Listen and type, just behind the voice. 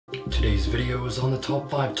Today's video is on the top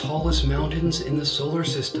 5 tallest mountains in the solar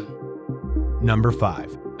system. Number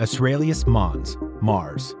 5. Olympus Mons,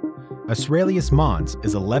 Mars. Olympus Mons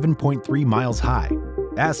is 11.3 miles high.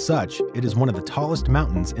 As such, it is one of the tallest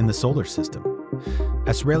mountains in the solar system.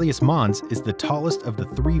 Olympus Mons is the tallest of the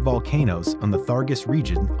 3 volcanoes on the Thargus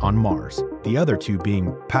region on Mars, the other 2 being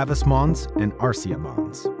Olympus Mons and Rhea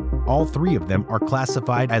Mons. All 3 of them are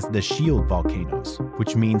classified as the shield volcanoes,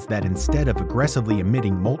 which means that instead of aggressively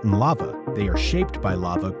emitting molten lava, they are shaped by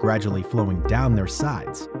lava gradually flowing down their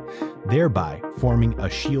sides, thereby forming a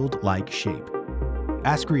shield-like shape.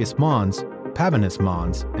 Olympus Mons, Olympus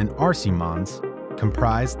Mons, and Rhea Mons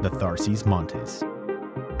comprise the Tharsis Montes.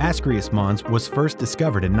 Olympus Mons was first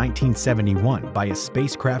discovered in 1971 by a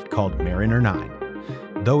spacecraft called Mariner 9.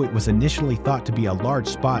 Though it was initially thought to be a large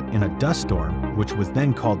spot in a dust storm, which was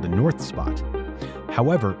then called the North Spot.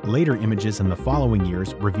 However, later images in the following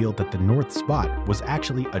years revealed that the North Spot was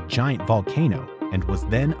actually a giant volcano and was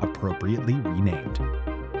then appropriately renamed.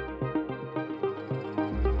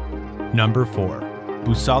 Number 4.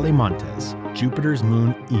 Montes, Jupiter's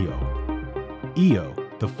moon Io. Io,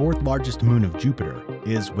 the 4th largest moon of Jupiter,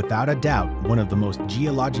 is without a doubt one of the most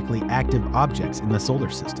geologically active objects in the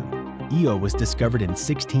solar system. Io was discovered in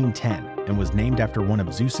 1610 and was named after one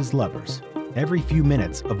of Zeus's lovers. Every few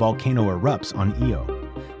minutes, a volcano erupts on Io.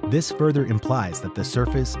 This further implies that the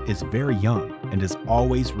surface is very young and is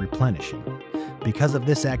always replenishing. Because of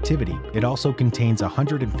this activity, it also contains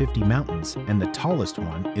 150 mountains, and the tallest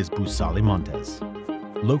one is Montes.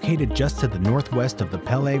 Located just to the northwest of the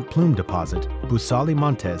Pelée Plume deposit,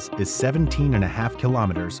 Montes is 17.5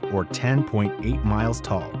 kilometers or 10.8 miles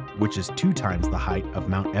tall, which is 2 times the height of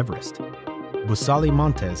Mount Everest.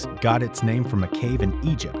 Montes got its name from a cave in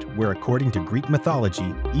Egypt where, according to Greek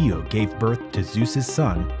mythology, Io gave birth to Zeus's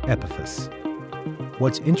son, Epiphus.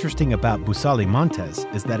 What's interesting about Montes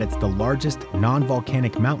is that it's the largest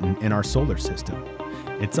non-volcanic mountain in our solar system.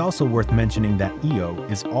 It's also worth mentioning that Io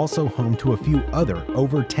is also home to a few other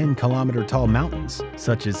over 10-kilometer tall mountains,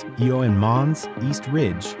 such as Io Mons, East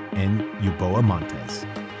Ridge, and Euboea Montes.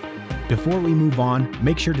 Before we move on,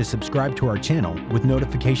 make sure to subscribe to our channel with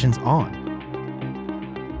notifications on.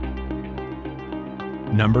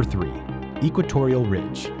 Number 3. Equatorial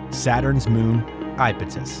Ridge, Saturn's moon,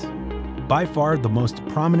 Iapetus. By far the most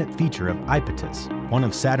prominent feature of Iapetus, one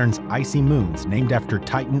of Saturn's icy moons named after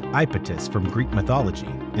Titan Iapetus from Greek mythology,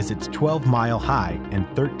 is its 12-mile high and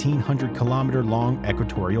 1,300 kilometer long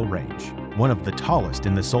equatorial range, one of the tallest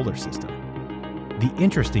in the solar system. The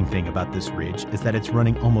interesting thing about this ridge is that it's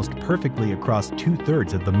running almost perfectly across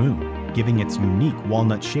 2/3 of the moon, giving its unique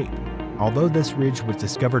walnut shape. Although this ridge was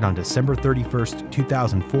discovered on December 31,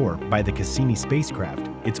 2004 by the Cassini spacecraft,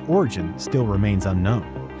 its origin still remains unknown.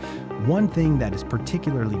 One thing that is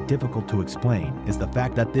particularly difficult to explain is the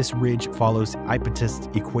fact that this ridge follows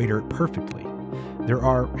Iapetus' equator perfectly. There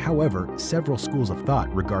are, however, several schools of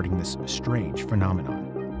thought regarding this strange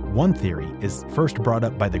phenomenon. One theory is first brought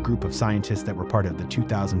up by the group of scientists that were part of the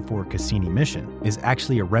 2004 Cassini mission, is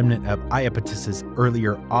actually a remnant of Iapetus'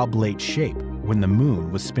 earlier oblate shape when the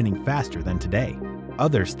moon was spinning faster than today.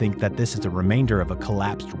 Others think that this is a remainder of a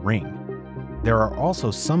collapsed ring. There are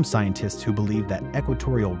also some scientists who believe that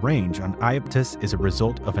equatorial range on Iapetus is a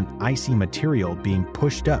result of an icy material being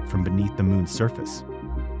pushed up from beneath the moon's surface.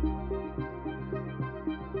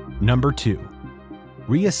 Number 2.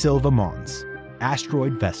 Silva Mons,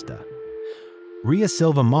 Asteroid Vesta.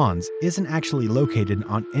 Silva Mons isn't actually located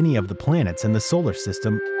on any of the planets in the solar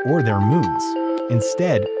system or their moons.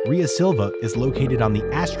 Instead, Silva is located on the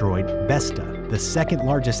asteroid Vesta, the 2nd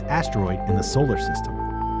largest asteroid in the solar system.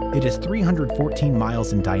 It is 314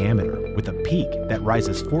 miles in diameter, with a peak that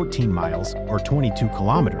rises 14 miles or 22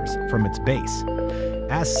 kilometers from its base.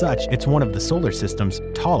 As such, it's one of the solar system's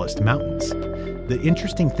tallest mountains. The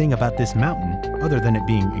interesting thing about this mountain, other than it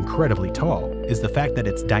being incredibly tall, is the fact that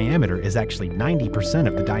its diameter is actually 90%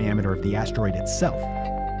 of the diameter of the asteroid itself.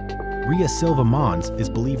 Silva Mons is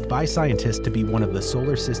believed by scientists to be one of the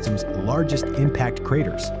solar system's largest impact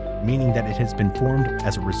craters, meaning that it has been formed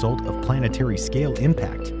as a result of planetary scale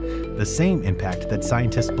impact, the same impact that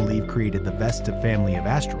scientists believe created the Vesta family of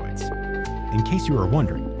asteroids. In case you are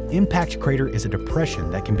wondering, impact crater is a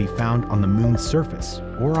depression that can be found on the moon's surface,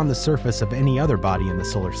 or on the surface of any other body in the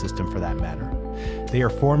solar system for that matter. They are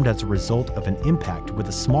formed as a result of an impact with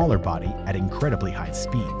a smaller body at incredibly high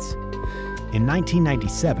speeds. In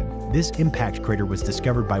 1997, this impact crater was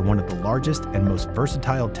discovered by one of the largest and most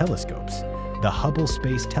versatile telescopes, the Hubble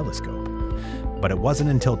Space Telescope. But it wasn't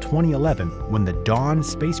until 2011, when the Dawn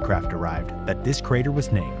spacecraft arrived, that this crater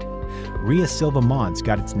was named. Silva Mons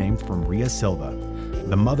got its name from Rhea Silva,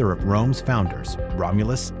 the mother of Rome's founders,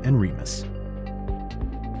 Romulus and Remus.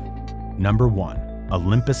 Number 1.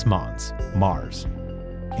 Olympus Mons, Mars.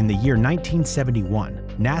 In the year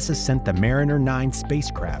 1971, NASA sent the Mariner 9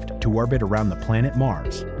 spacecraft to orbit around the planet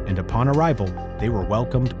Mars, and upon arrival, they were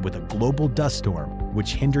welcomed with a global dust storm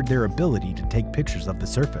which hindered their ability to take pictures of the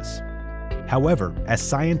surface. However, as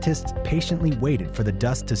scientists patiently waited for the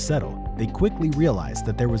dust to settle, they quickly realized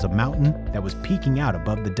that there was a mountain that was peeking out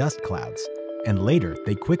above the dust clouds. And later,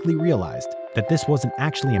 they quickly realized that this wasn't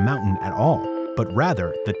actually a mountain at all, but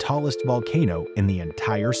rather the tallest volcano in the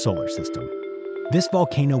entire solar system. This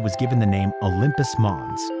volcano was given the name Olympus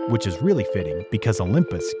Mons, which is really fitting because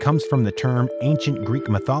Olympus comes from the term ancient Greek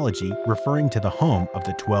mythology referring to the home of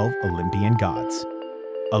the 12 Olympian gods.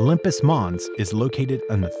 Olympus Mons is located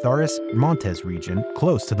in the Montes region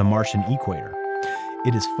close to the Martian equator.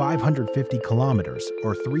 It is 550 kilometers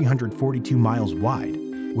or 342 miles wide,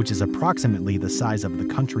 which is approximately the size of the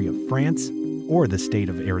country of France or the state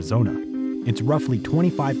of Arizona. It's roughly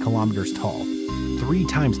 25 kilometers tall, 3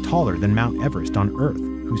 times taller than Mount Everest on Earth,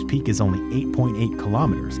 whose peak is only 8.8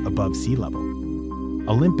 kilometers above sea level.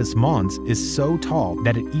 Olympus Mons is so tall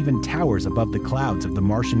that it even towers above the clouds of the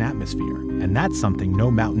Martian atmosphere, and that's something no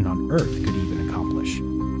mountain on Earth could even accomplish.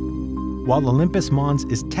 While Olympus Mons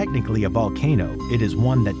is technically a volcano, it is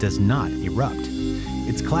one that does not erupt.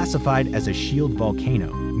 It's classified as a shield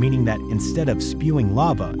volcano, meaning that instead of spewing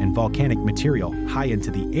lava and volcanic material high into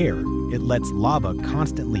the air, it lets lava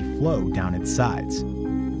constantly flow down its sides.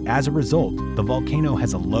 As a result, the volcano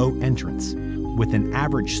has a low entrance, with an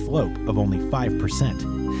average slope of only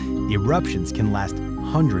 5%. Eruptions can last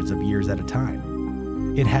hundreds of years at a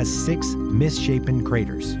time. It has 6 misshapen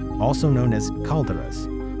craters, also known as calderas,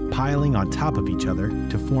 piling on top of each other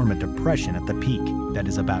to form a depression at the peak that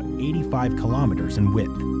is about 85 kilometers in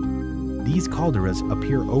width. These calderas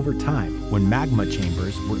appear over time when magma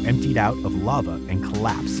chambers were emptied out of lava and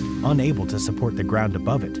collapsed, unable to support the ground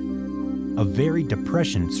above it. A varied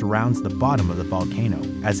depression surrounds the bottom of the volcano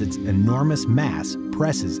as its enormous mass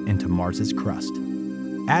presses into Mars's crust.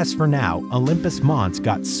 As for now, Olympus Mons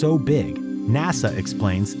got so big, NASA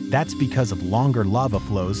explains that's because of longer lava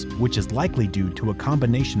flows, which is likely due to a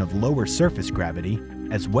combination of lower surface gravity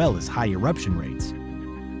as well as high eruption rates.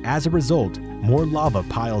 As a result, more lava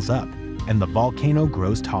piles up, and the volcano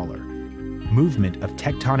grows taller. Movement of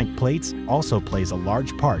tectonic plates also plays a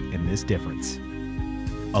large part in this difference.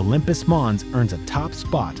 Olympus Mons earns a top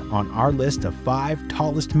spot on our list of 5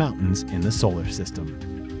 tallest mountains in the solar system.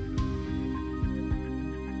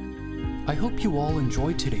 I hope you all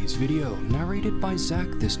enjoyed today's video, narrated by Zach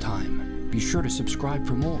this time. Be sure to subscribe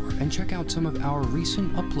for more and check out some of our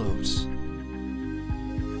recent uploads.